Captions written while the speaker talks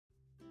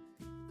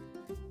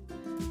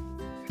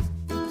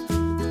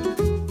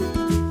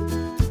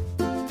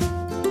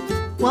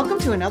Welcome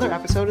to another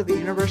episode of the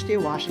University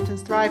of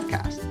Washington's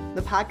Thrivecast,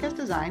 the podcast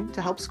designed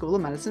to help School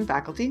of Medicine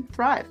faculty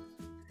thrive.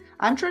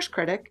 I'm Trish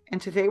Critic, and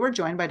today we're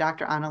joined by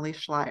Dr. Annalise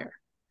Schleier.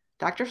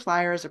 Dr.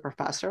 Schleier is a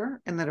professor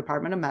in the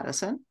Department of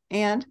Medicine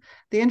and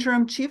the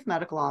interim chief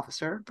medical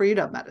officer for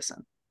UW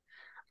Medicine.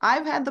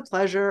 I've had the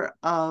pleasure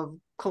of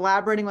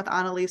collaborating with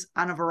Annalise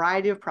on a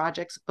variety of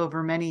projects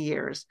over many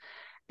years.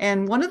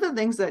 And one of the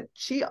things that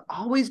she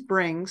always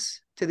brings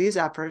to these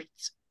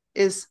efforts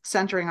is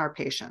centering our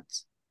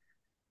patients.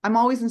 I'm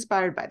always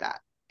inspired by that,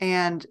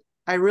 and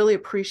I really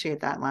appreciate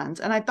that lens.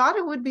 And I thought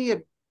it would be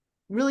a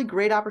really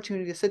great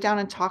opportunity to sit down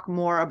and talk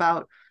more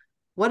about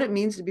what it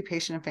means to be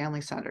patient and family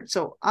centered.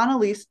 So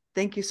Annalise,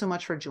 thank you so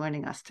much for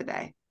joining us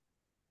today.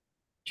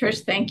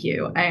 Trish, thank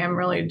you. I am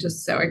really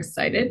just so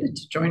excited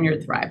to join your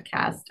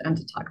Thrivecast and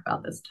to talk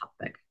about this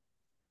topic.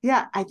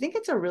 Yeah, I think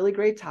it's a really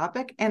great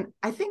topic. And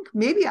I think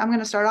maybe I'm going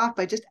to start off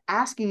by just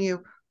asking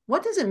you,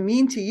 what does it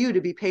mean to you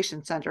to be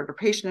patient-centered or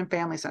patient and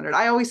family-centered?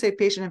 I always say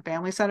patient and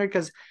family-centered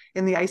because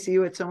in the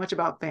ICU, it's so much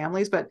about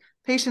families, but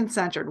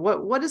patient-centered,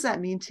 what does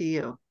that mean to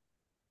you?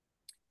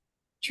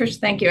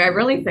 Trish, thank you. I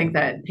really think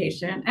that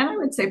patient, and I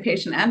would say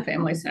patient and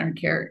family-centered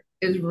care,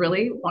 is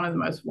really one of the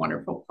most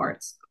wonderful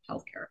parts of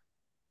healthcare.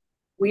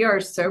 We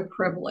are so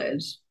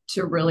privileged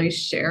to really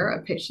share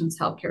a patient's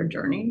healthcare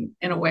journey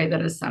in a way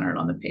that is centered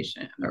on the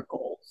patient and their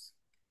goals.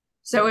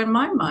 So in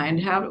my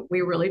mind, how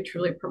we really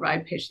truly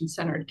provide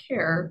patient-centered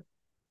care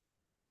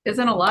is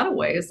in a lot of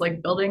ways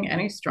like building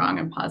any strong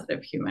and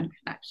positive human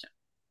connection.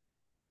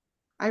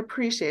 I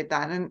appreciate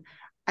that. And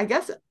I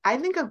guess I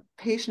think of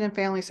patient and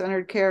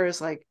family-centered care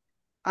as like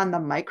on the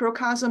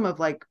microcosm of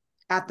like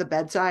at the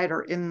bedside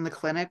or in the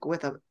clinic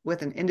with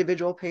an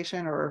individual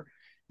patient or,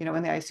 in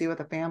the ICU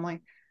with a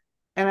family.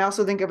 And I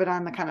also think of it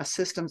on the kind of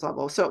systems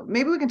level. So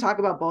maybe we can talk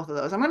about both of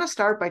those. I'm going to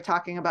start by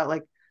talking about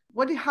like,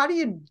 how do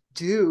you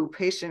do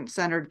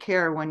patient-centered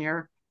care when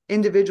you're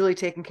individually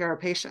taking care of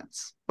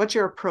patients? What's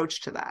your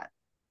approach to that?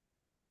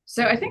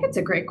 So I think it's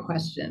a great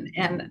question.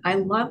 And I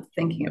love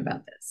thinking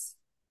about this.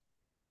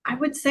 I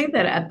would say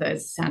that at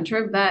the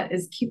center of that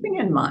is keeping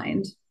in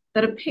mind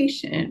that a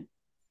patient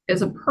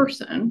is a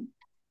person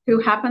who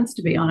happens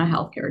to be on a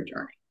healthcare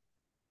journey.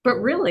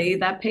 But really,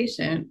 that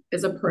patient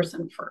is a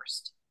person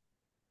first.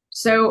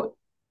 So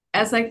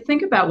as I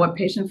think about what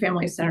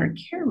patient-family-centered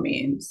care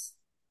means,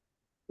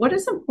 what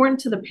is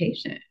important to the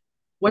patient?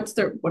 What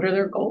are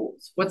their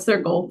goals? What's their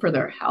goal for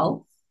their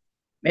health?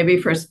 Maybe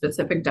for a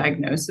specific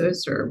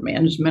diagnosis or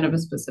management of a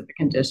specific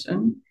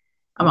condition.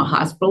 I'm a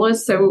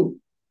hospitalist, so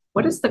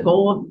what is the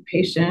goal of the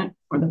patient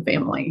or the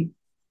family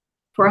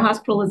for a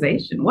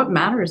hospitalization? What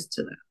matters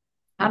to them?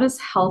 How does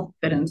health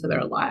fit into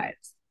their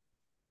lives?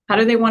 How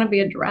do they want to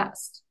be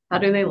addressed? How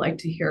do they like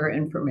to hear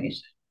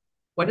information?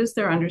 What is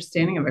their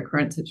understanding of a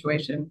current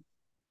situation?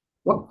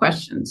 What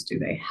questions do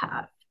they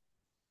have?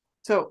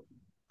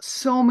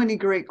 So many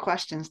great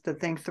questions to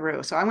think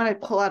through. So I'm going to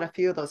pull out a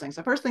few of those things.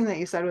 The first thing that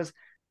you said was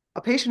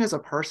a patient is a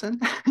person.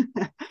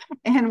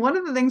 And one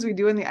of the things we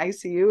do in the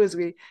ICU is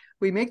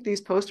we make these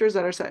posters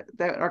that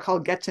are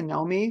called Get to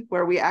Know Me,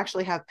 where we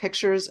actually have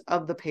pictures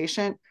of the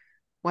patient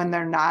when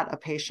they're not a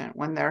patient,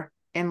 when they're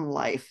in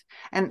life.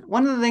 And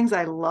one of the things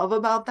I love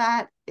about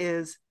that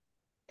is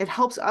it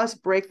helps us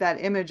break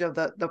that image of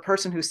the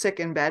person who's sick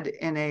in bed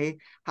in a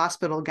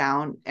hospital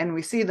gown, and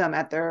we see them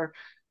at their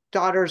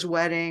daughter's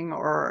wedding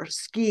or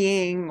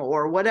skiing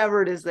or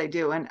whatever it is they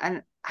do.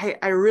 And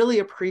I really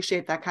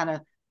appreciate that kind of,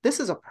 this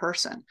is a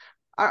person.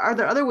 Are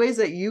there other ways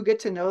that you get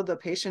to know the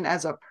patient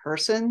as a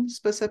person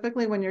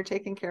specifically when you're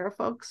taking care of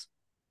folks?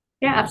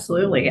 Yeah,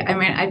 absolutely. I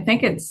mean, I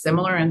think it's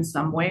similar in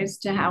some ways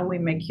to how we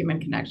make human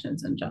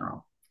connections in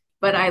general.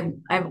 But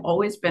I've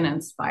always been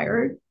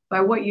inspired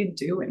by what you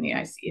do in the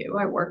ICU.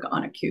 I work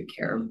on acute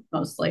care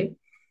mostly.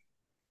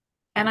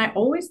 And I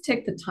always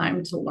take the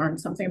time to learn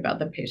something about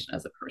the patient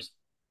as a person.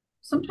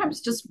 Sometimes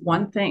just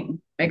one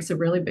thing makes a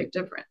really big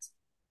difference.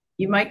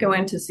 You might go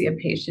in to see a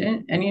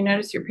patient and you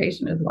notice your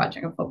patient is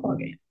watching a football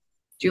game.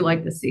 Do you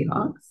like the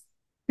Seahawks?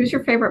 Who's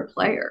your favorite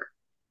player?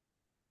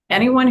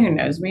 Anyone who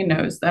knows me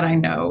knows that I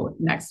know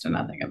next to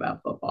nothing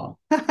about football.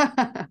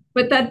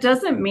 But that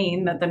doesn't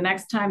mean that the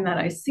next time that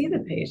I see the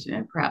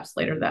patient, perhaps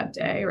later that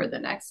day or the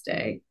next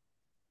day,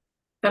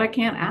 that I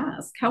can't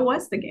ask, how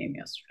was the game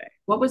yesterday?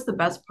 What was the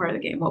best part of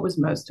the game? What was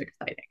most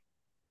exciting?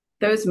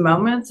 Those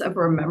moments of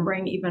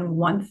remembering even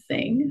one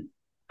thing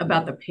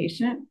about the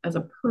patient as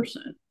a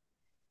person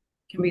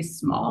can be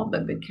small,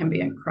 but it can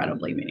be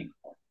incredibly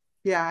meaningful.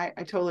 Yeah,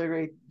 I totally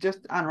agree.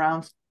 Just on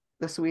rounds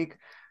this week,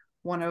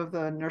 one of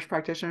the nurse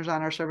practitioners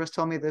on our service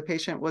told me the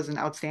patient was an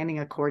outstanding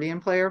accordion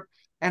player.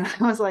 And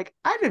I was like,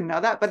 I didn't know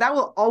that, but that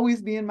will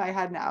always be in my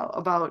head now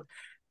about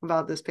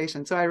this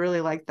patient. So I really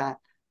like that.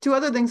 Two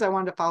other things I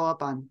wanted to follow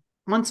up on,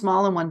 one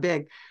small and one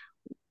big.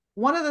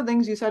 One of the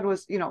things you said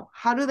was,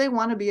 how do they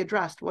want to be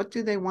addressed? What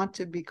do they want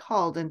to be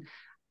called? And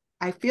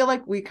I feel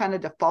like we kind of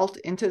default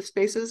into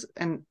spaces,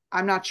 and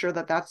I'm not sure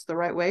that that's the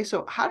right way.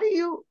 So how do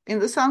you, and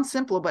this sounds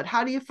simple, but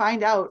how do you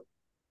find out,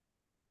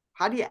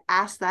 how do you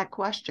ask that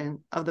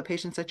question of the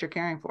patients that you're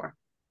caring for?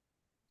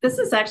 This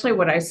is actually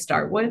what I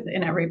start with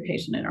in every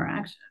patient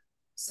interaction.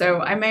 So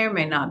I may or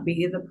may not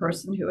be the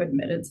person who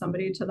admitted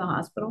somebody to the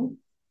hospital,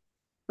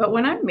 but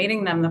when I'm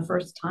meeting them the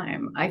first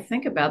time, I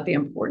think about the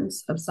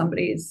importance of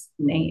somebody's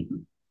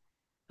name,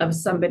 of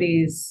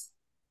somebody's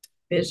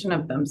vision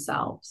of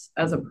themselves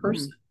as a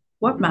person.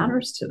 What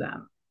matters to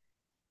them?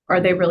 Are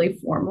they really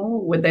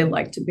formal? Would they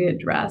like to be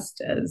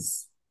addressed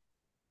as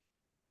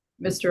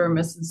Mr. or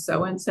Mrs.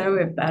 So and so,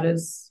 if that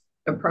is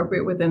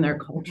appropriate within their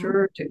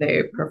culture? Do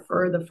they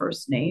prefer the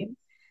first name?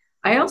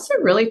 I also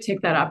really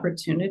take that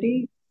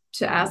opportunity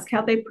to ask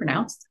how they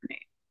pronounce their name.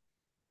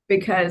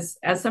 Because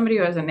as somebody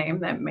who has a name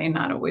that may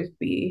not always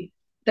be,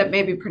 that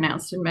may be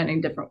pronounced in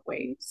many different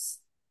ways,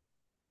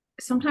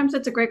 sometimes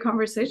it's a great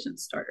conversation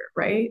starter,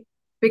 right?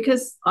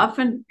 Because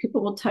often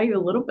people will tell you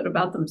a little bit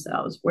about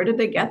themselves. Where did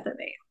they get the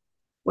name?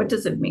 What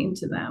does it mean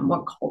to them?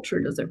 What culture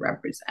does it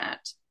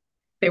represent?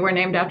 They were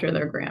named after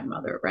their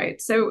grandmother,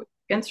 right? So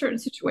in certain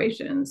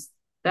situations,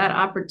 that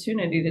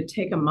opportunity to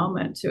take a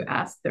moment to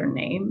ask their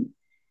name,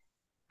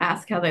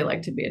 ask how they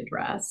like to be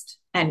addressed,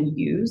 and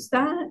use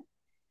that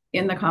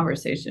in the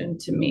conversation,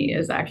 to me,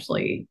 is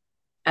actually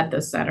at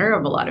the center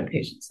of a lot of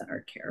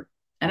patient-centered care.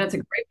 And it's a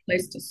great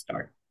place to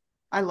start.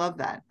 I love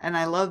that. And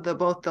I love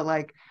both the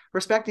like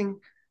respecting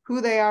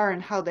who they are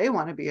and how they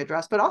want to be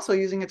addressed, but also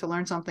using it to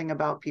learn something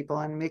about people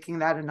and making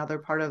that another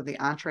part of the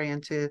entree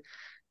into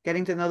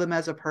getting to know them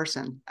as a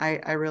person.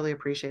 I really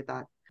appreciate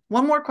that.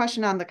 One more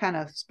question on the kind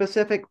of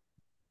specific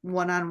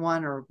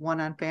one-on-one or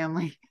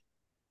one-on-family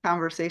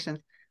conversations.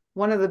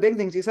 One of the big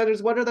things you said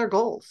is, what are their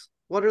goals?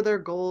 What are their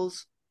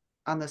goals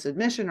on this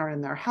admission or in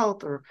their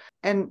health?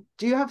 And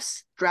do you have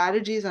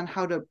strategies on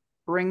how to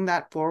bring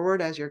that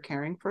forward as you're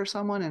caring for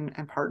someone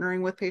and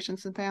partnering with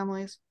patients and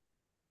families?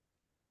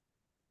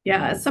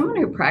 Yeah, as someone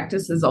who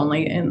practices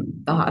only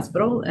in the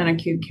hospital and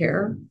acute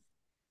care,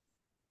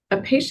 a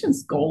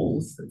patient's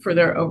goals for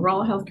their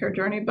overall healthcare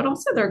journey, but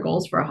also their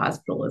goals for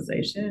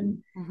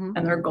hospitalization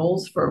and their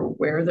goals for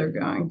where they're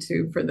going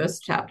to for this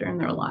chapter in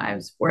their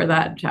lives, where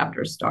that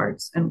chapter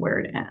starts and where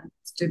it ends.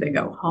 Do they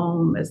go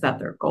home? Is that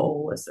their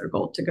goal? Is their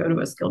goal to go to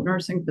a skilled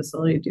nursing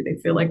facility? Do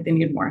they feel like they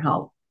need more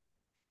help?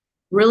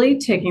 Really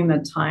taking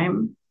the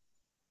time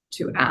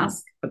to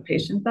ask a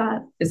patient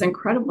that is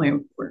incredibly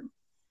important.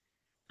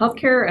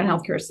 Healthcare and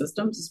healthcare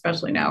systems,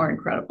 especially now, are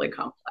incredibly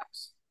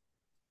complex.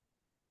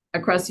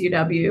 Across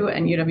UW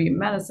and UW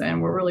Medicine,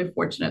 we're really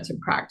fortunate to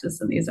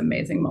practice in these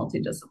amazing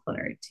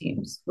multidisciplinary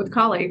teams with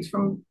colleagues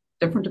from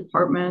different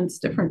departments,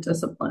 different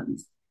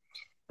disciplines.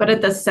 But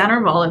at the center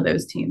of all of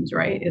those teams,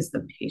 right, is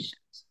the patient.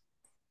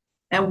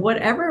 And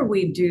whatever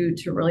we do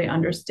to really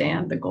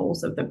understand the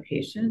goals of the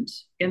patient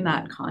in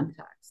that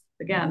context,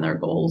 again, their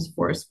goals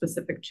for a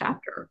specific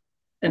chapter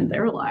in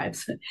their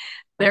lives,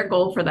 their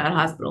goal for that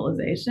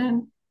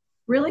hospitalization,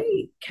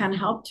 really can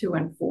help to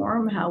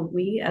inform how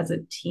we as a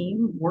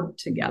team work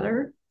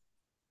together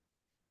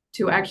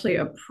to actually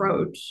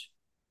approach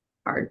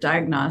our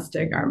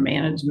diagnostic, our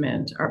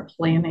management, our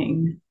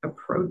planning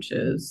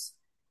approaches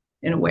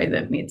in a way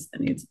that meets the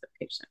needs of the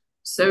patient.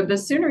 So the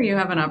sooner you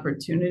have an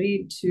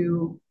opportunity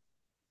to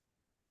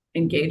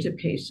engage a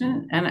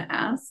patient and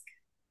ask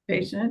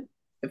patient,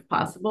 if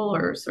possible,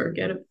 or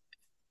surrogate if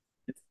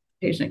the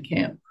patient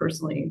can't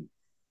personally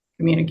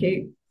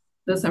communicate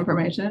this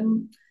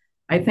information,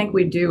 I think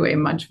we do a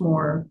much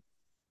more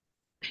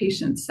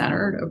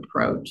patient-centered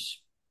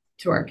approach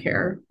to our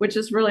care, which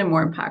is really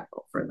more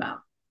impactful for them.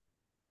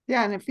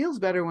 Yeah, and it feels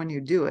better when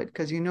you do it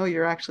because you know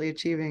you're actually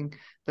achieving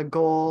the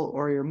goal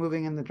or you're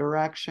moving in the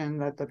direction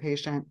that the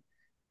patient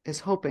is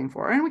hoping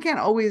for. And we can't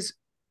always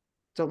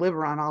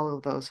deliver on all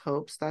of those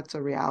hopes. That's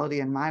a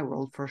reality in my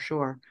world for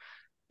sure.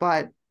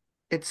 But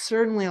it's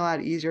certainly a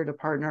lot easier to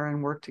partner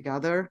and work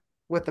together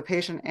with the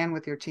patient and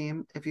with your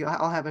team if you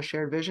all have a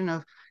shared vision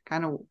of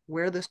kind of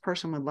where this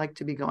person would like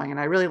to be going. And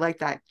I really like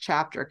that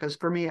chapter because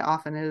for me,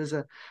 often it is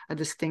a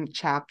distinct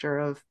chapter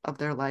of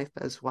their life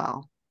as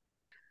well.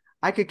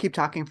 I could keep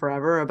talking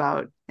forever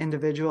about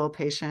individual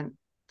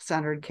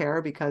patient-centered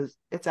care because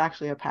it's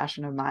actually a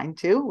passion of mine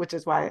too, which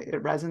is why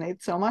it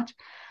resonates so much.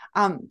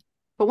 But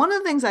one of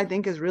the things I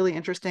think is really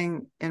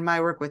interesting in my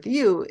work with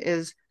you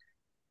is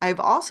I've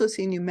also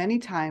seen you many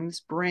times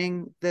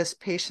bring this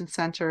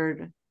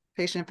patient-centered,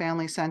 patient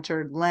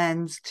family-centered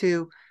lens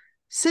to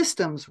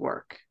systems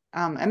work.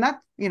 And that,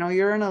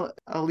 you're in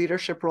a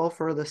leadership role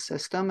for the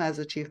system as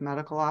a chief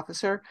medical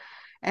officer.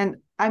 And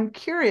I'm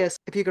curious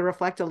if you could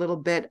reflect a little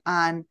bit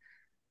on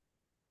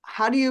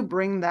how do you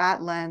bring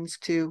that lens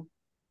to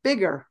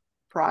bigger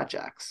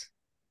projects,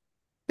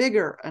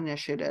 bigger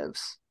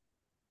initiatives?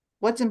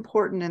 What's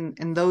important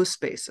in those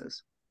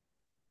spaces?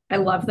 I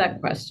love that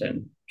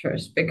question,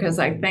 Trish, because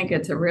I think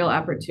it's a real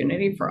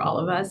opportunity for all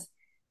of us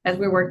as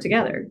we work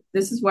together.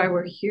 This is why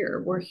we're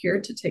here. We're here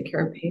to take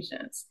care of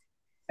patients,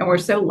 and we're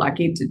so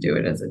lucky to do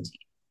it as a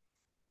team.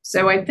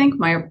 So I think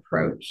my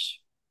approach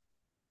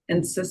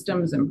in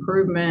systems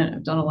improvement,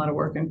 I've done a lot of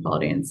work in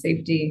quality and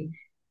safety,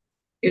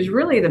 is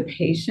really the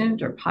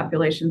patient or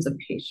populations of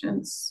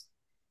patients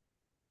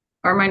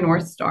are my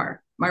North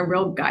Star, my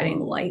real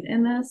guiding light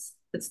in this.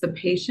 It's the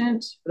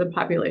patient, the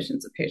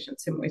populations of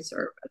patients whom we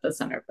serve at the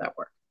center of that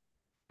work.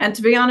 And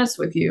to be honest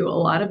with you, a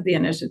lot of the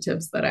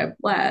initiatives that I've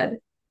led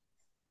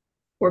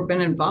or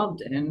been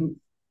involved in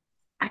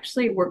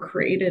actually were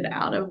created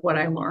out of what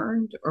I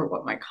learned or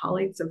what my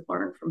colleagues have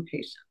learned from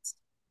patients.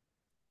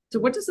 So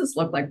what does this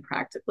look like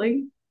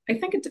practically? I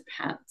think it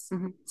depends.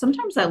 Mm-hmm.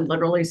 Sometimes I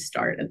literally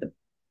start at the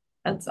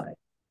bedside.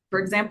 For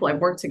example, I've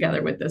worked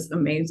together with this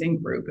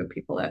amazing group of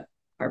people at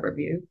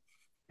Harborview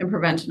in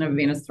prevention of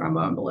venous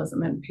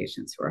thromboembolism in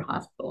patients who are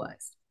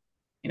hospitalized.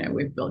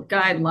 We've built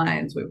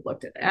guidelines, we've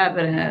looked at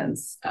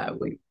evidence,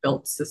 we've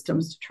built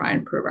systems to try and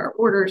improve our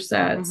order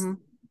sets. Mm-hmm.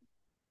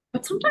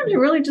 But sometimes you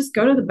really just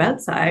go to the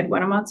bedside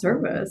when I'm on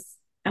service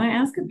and I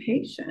ask a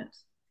patient,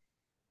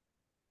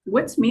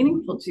 what's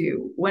meaningful to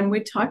you when we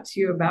talk to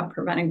you about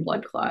preventing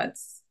blood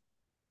clots?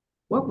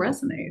 What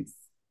resonates?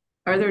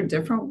 Are there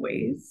different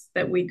ways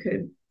that we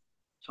could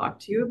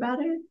talk to you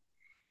about it?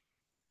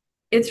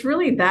 It's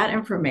really that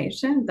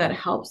information that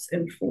helps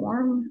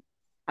inform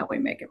how we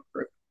make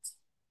improvements.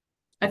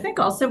 I think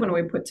also when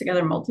we put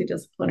together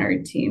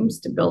multidisciplinary teams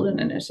to build an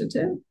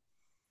initiative,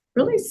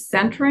 really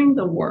centering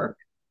the work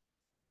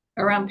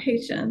around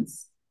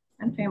patients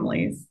and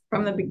families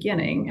from the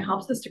beginning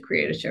helps us to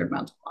create a shared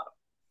mental model.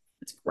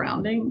 It's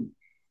grounding.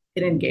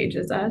 It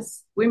engages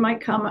us. We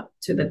might come up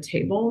to the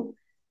table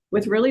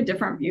with really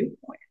different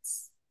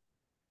viewpoints.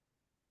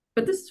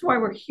 But this is why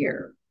we're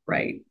here,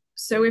 right?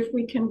 So if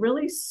we can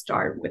really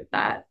start with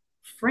that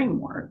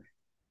framework,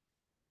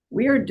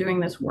 we are doing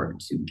this work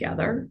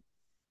together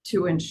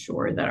to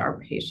ensure that our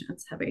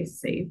patients have a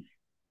safe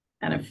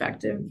and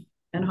effective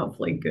and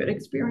hopefully good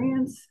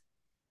experience.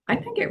 I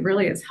think it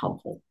really is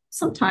helpful.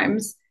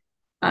 Sometimes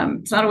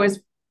it's not always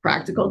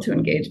practical to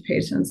engage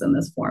patients in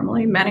this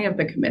formally. Many of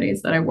the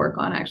committees that I work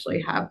on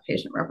actually have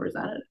patient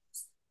representatives.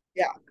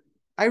 Yeah,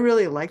 I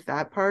really like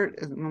that part,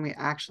 is when we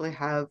actually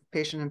have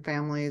patient and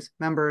families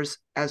members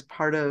as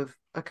part of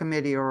a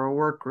committee or a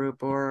work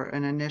group or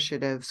an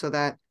initiative, so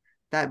that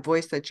that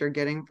voice that you're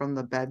getting from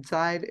the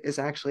bedside is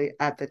actually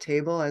at the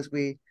table as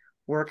we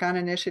work on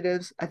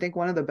initiatives. I think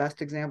one of the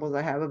best examples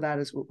I have of that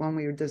is when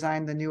we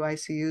designed the new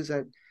ICUs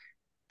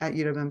at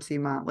UWMC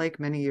Montlake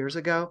many years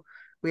ago.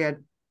 We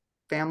had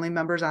family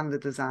members on the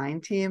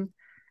design team,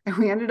 and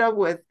we ended up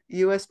with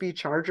USB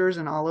chargers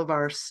in all of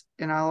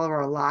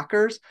our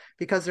lockers,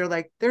 because they're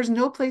like, there's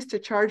no place to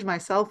charge my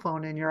cell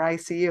phone in your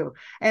ICU.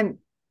 And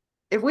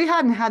if we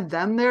hadn't had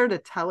them there to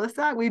tell us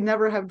that, we'd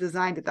never have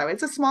designed it that way.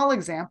 It's a small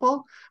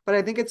example, but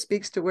I think it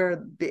speaks to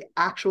where the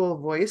actual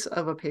voice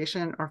of a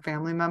patient or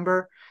family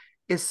member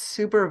is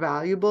super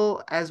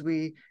valuable as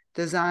we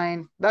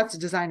design, that's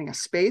designing a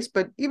space,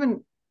 but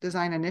even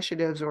design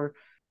initiatives or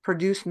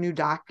produce new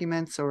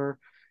documents or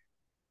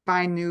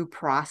find new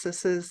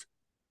processes.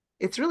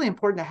 It's really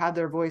important to have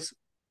their voice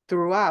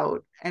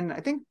throughout. And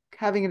I think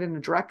having it in a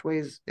direct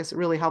way is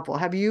really helpful.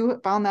 Have you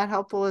found that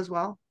helpful as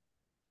well?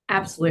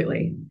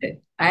 Absolutely.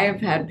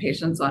 We've had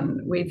patients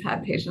on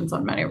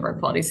many of our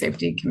quality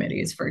safety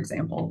committees, for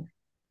example.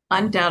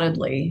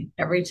 Undoubtedly,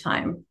 every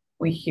time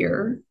we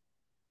hear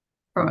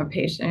from a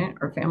patient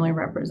or family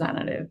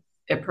representative,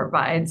 it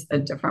provides a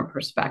different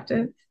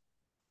perspective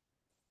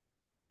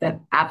that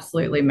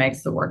absolutely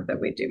makes the work that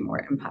we do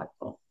more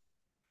impactful.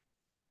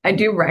 I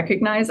do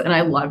recognize, and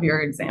I love your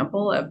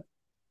example of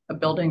a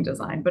building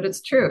design, but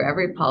it's true.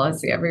 Every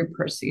policy, every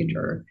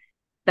procedure,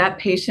 that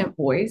patient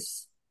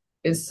voice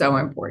is so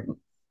important.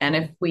 And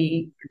if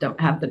we don't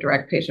have the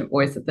direct patient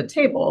voice at the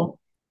table,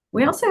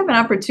 we also have an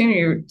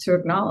opportunity to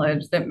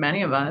acknowledge that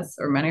many of us,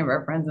 or many of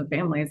our friends and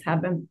families,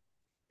 have been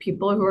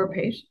people who are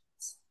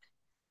patients.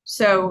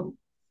 So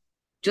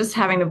just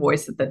having the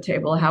voice at the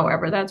table,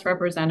 however that's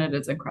represented,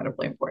 is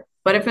incredibly important.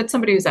 But if it's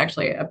somebody who's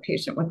actually a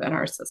patient within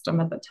our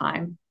system at the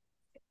time,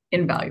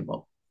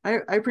 invaluable.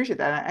 I appreciate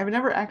that. I've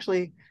never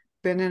actually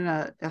been in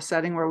a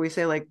setting where we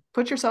say, like,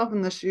 put yourself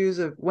in the shoes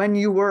of when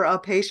you were a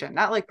patient,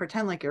 not like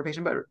pretend like you're a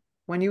patient, but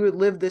when you would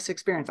live this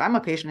experience. I'm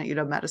a patient at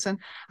UW Medicine.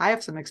 I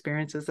have some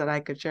experiences that I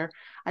could share.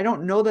 I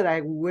don't know that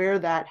I wear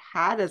that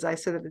hat as I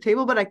sit at the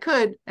table, but I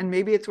could, and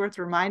maybe it's worth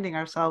reminding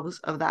ourselves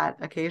of that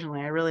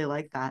occasionally. I really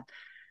like that.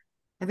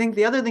 I think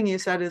the other thing you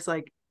said is,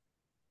 like,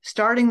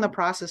 starting the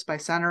process by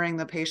centering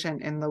the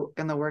patient in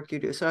the work you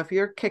do. So if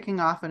you're kicking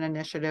off an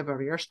initiative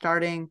or you're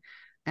starting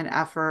an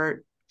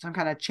effort, some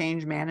kind of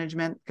change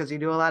management, because you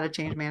do a lot of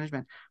change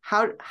management,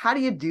 how do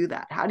you do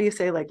that? How do you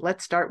say, like,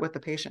 let's start with the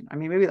patient? I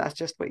mean, maybe that's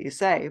just what you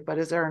say, but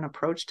is there an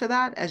approach to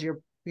that as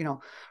you're,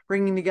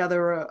 bringing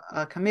together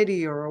a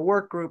committee or a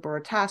work group or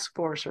a task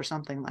force or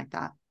something like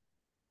that?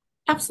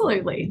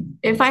 Absolutely.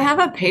 If I have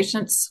a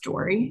patient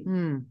story,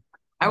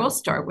 I will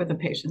start with a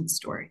patient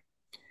story.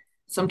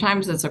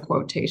 Sometimes it's a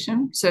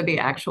quotation, so the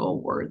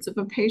actual words of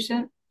a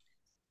patient.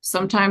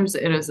 Sometimes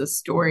it is a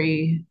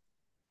story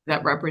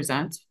that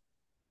represents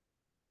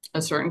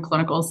a certain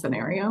clinical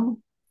scenario.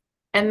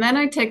 And then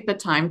I take the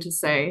time to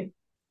say,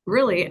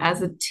 really,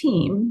 as a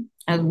team,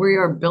 as we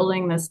are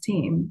building this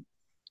team,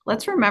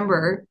 let's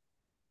remember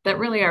that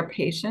really our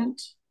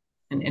patient,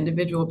 an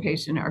individual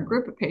patient, our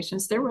group of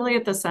patients, they're really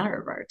at the center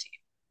of our team.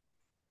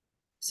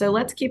 So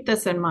let's keep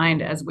this in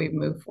mind as we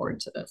move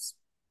forward to this.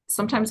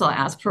 Sometimes I'll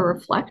ask for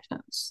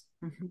reflections,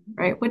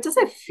 right? What does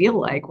it feel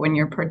like when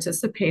you're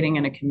participating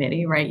in a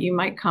committee, right? You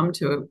might come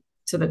to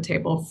the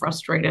table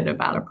frustrated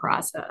about a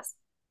process,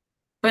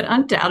 but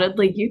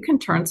undoubtedly you can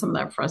turn some of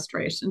that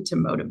frustration to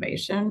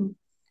motivation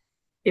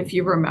if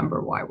you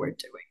remember why we're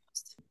doing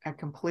this. I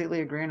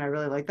completely agree, and I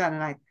really like that.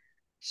 And I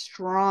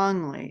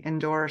strongly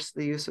endorse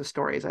the use of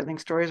stories. I think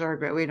stories are a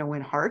great way to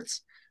win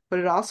hearts, but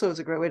it also is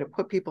a great way to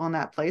put people in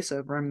that place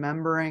of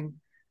remembering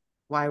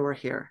why we're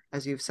here,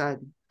 as you've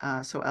said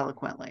so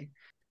eloquently.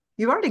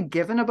 You've already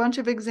given a bunch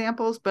of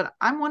examples, but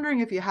I'm wondering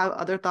if you have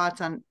other thoughts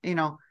on,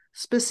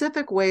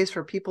 specific ways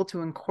for people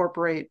to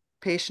incorporate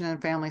patient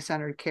and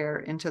family-centered care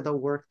into the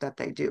work that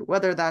they do,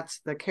 whether that's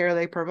the care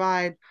they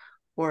provide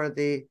or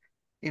the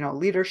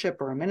leadership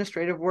or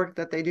administrative work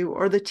that they do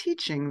or the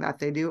teaching that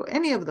they do,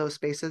 any of those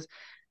spaces.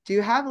 Do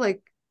you have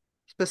like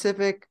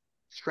specific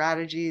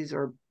strategies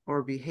or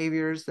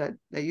behaviors that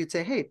you'd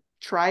say, hey,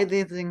 try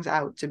these things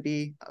out to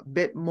be a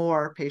bit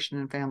more patient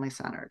and family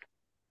centered?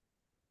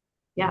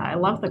 Yeah, I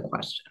love the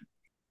question.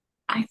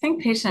 I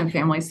think patient and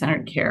family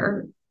centered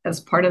care, as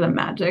part of the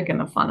magic and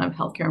the fun of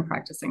healthcare and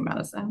practicing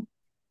medicine,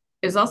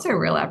 is also a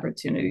real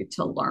opportunity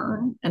to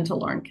learn and to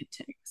learn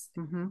continuously.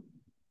 Mm-hmm.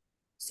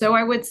 So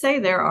I would say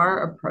there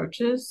are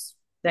approaches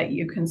that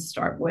you can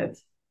start with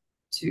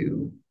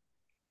to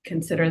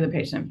consider the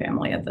patient and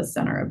family at the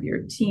center of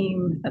your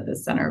team, at the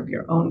center of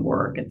your own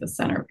work, at the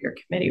center of your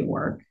committee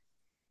work,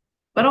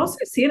 but also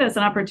see it as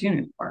an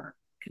opportunity to learn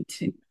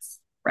continuous,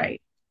 right?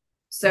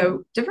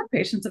 So different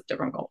patients have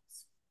different goals.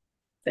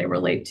 They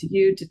relate to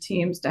you, to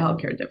teams, to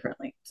healthcare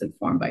differently. It's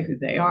informed by who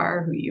they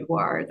are, who you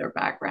are, their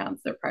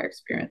backgrounds, their prior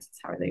experiences,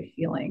 how are they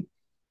feeling?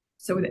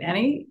 So with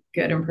any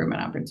good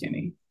improvement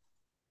opportunity,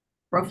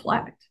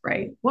 reflect,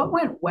 right? What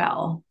went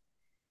well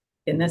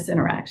in this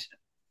interaction?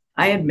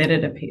 I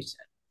admitted a patient.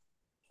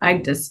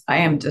 I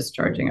am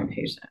discharging a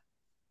patient.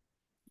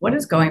 What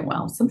is going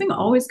well? Something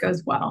always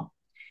goes well.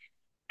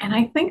 And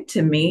I think,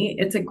 to me,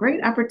 it's a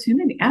great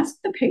opportunity. Ask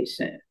the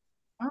patient.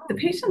 The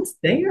patient's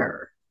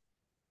there.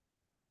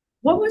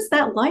 What was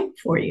that like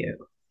for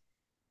you?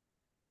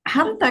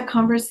 How did that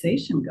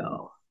conversation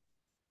go?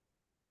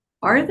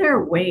 Are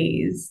there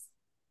ways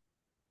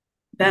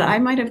that I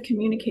might have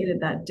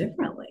communicated that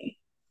differently,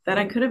 that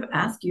I could have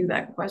asked you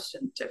that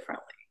question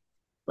differently?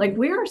 Like,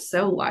 we are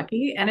so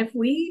lucky. And if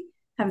we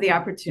have the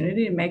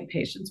opportunity to make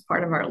patients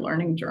part of our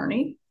learning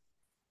journey,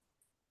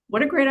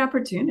 what a great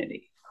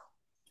opportunity.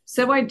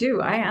 So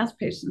I ask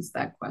patients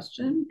that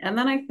question. And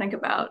then I think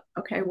about,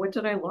 okay, what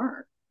did I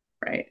learn?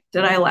 Right?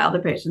 Did I allow the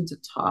patient to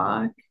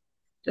talk?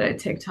 Did I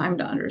take time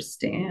to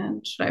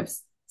understand? Should I have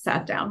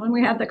sat down when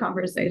we had the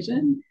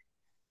conversation?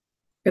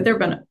 Could there have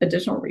been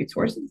additional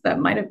resources that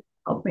might have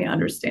helped me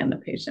understand the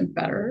patient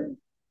better?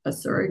 A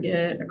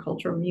surrogate, a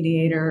cultural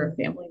mediator,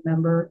 a family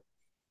member.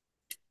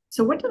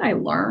 So what did I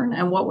learn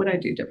and what would I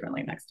do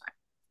differently next time?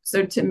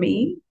 So to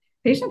me,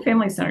 patient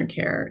family-centered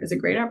care is a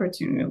great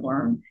opportunity to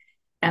learn.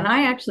 And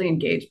I actually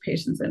engage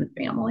patients and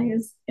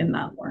families in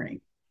that learning.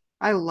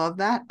 I love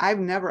that. I've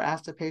never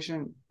asked a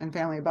patient and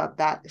family about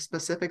that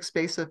specific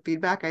space of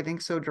feedback, I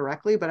think, so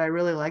directly, but I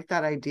really like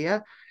that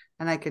idea.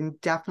 And I can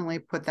definitely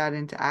put that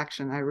into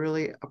action. I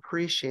really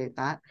appreciate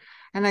that.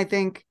 And I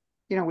think,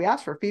 we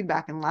ask for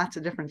feedback in lots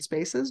of different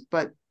spaces,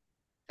 but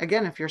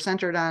again, if you're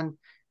centered on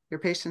your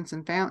patients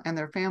and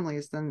their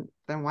families, then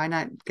why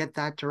not get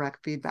that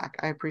direct feedback?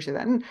 I appreciate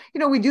that. And,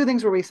 we do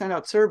things where we send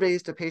out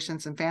surveys to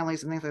patients and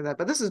families and things like that,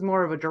 but this is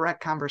more of a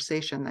direct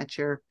conversation that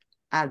you're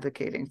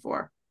advocating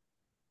for.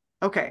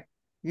 Okay,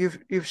 you've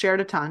shared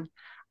a ton.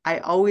 I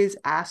always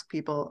ask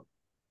people,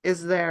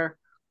 is there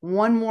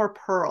one more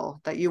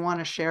pearl that you want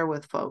to share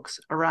with folks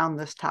around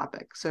this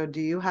topic? So do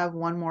you have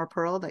one more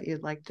pearl that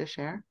you'd like to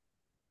share?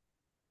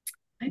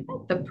 I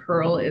think the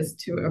pearl is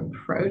to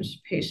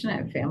approach patient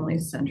and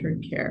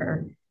family-centered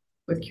care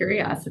with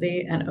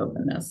curiosity and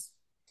openness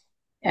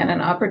and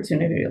an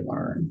opportunity to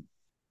learn.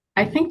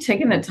 I think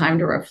taking the time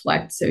to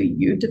reflect so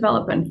you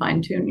develop and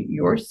fine-tune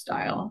your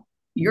style,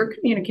 your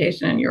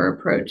communication and your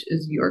approach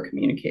is your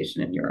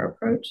communication and your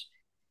approach.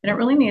 And it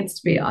really needs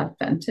to be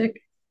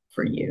authentic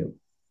for you.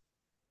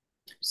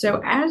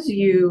 So as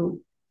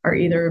you are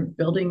either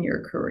building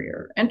your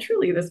career, and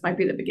truly this might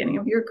be the beginning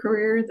of your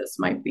career, this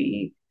might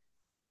be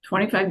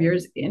 25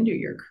 years into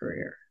your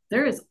career,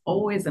 there is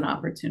always an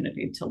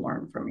opportunity to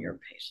learn from your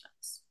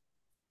patients.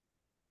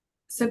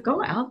 So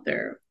go out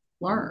there,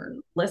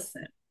 learn,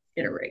 listen,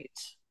 iterate.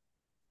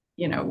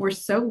 We're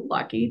so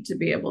lucky to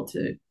be able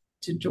to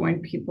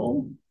join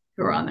people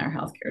who are on their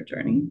healthcare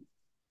journey.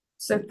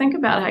 So think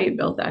about how you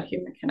build that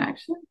human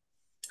connection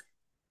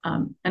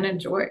and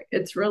enjoy.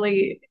 It's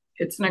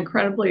an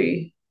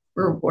incredibly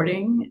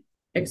rewarding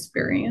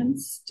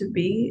experience to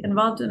be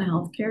involved in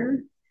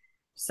healthcare.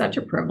 Such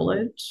a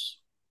privilege.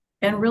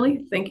 And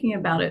really thinking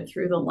about it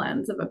through the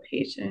lens of a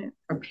patient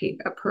or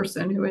a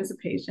person who is a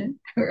patient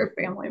or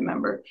a family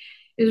member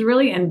is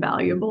really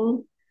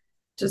invaluable,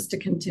 just to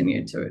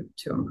continue to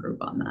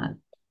improve on that.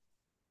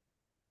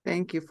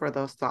 Thank you for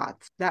those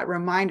thoughts. That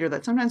reminder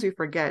that sometimes we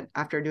forget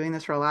after doing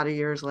this for a lot of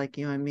years, like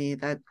you and me,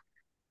 that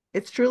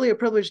it's truly a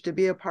privilege to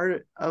be a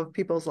part of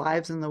people's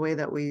lives in the way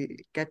that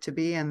we get to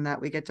be, and that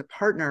we get to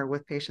partner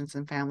with patients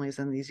and families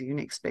in these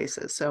unique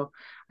spaces. So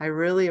I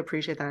really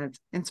appreciate that. It's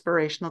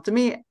inspirational to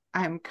me.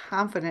 I'm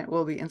confident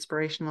will be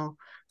inspirational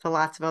to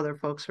lots of other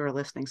folks who are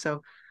listening.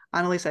 So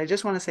Annalise, I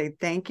just want to say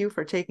thank you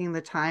for taking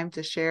the time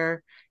to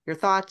share your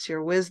thoughts,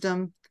 your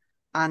wisdom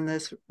on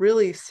this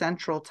really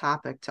central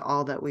topic to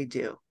all that we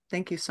do.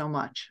 Thank you so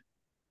much.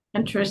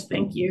 And Trish,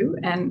 thank you.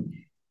 And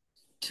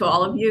to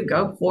all of you,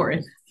 go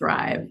forth,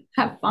 thrive,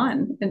 have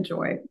fun,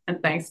 enjoy.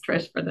 And thanks,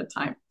 Trish, for the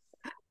time.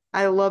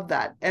 I love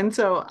that. And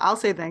so I'll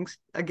say thanks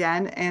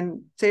again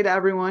and say to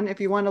everyone, if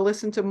you want to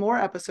listen to more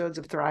episodes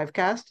of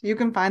Thrivecast, you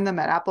can find them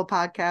at Apple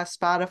Podcasts,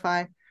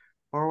 Spotify,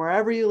 or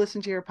wherever you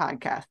listen to your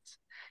podcasts.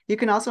 You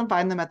can also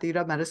find them at the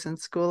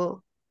UW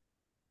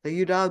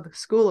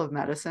School of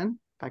Medicine,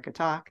 if I could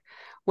talk,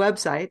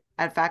 website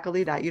at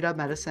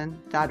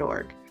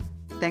faculty.uwmedicine.org.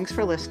 Thanks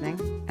for listening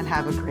and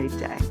have a great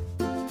day.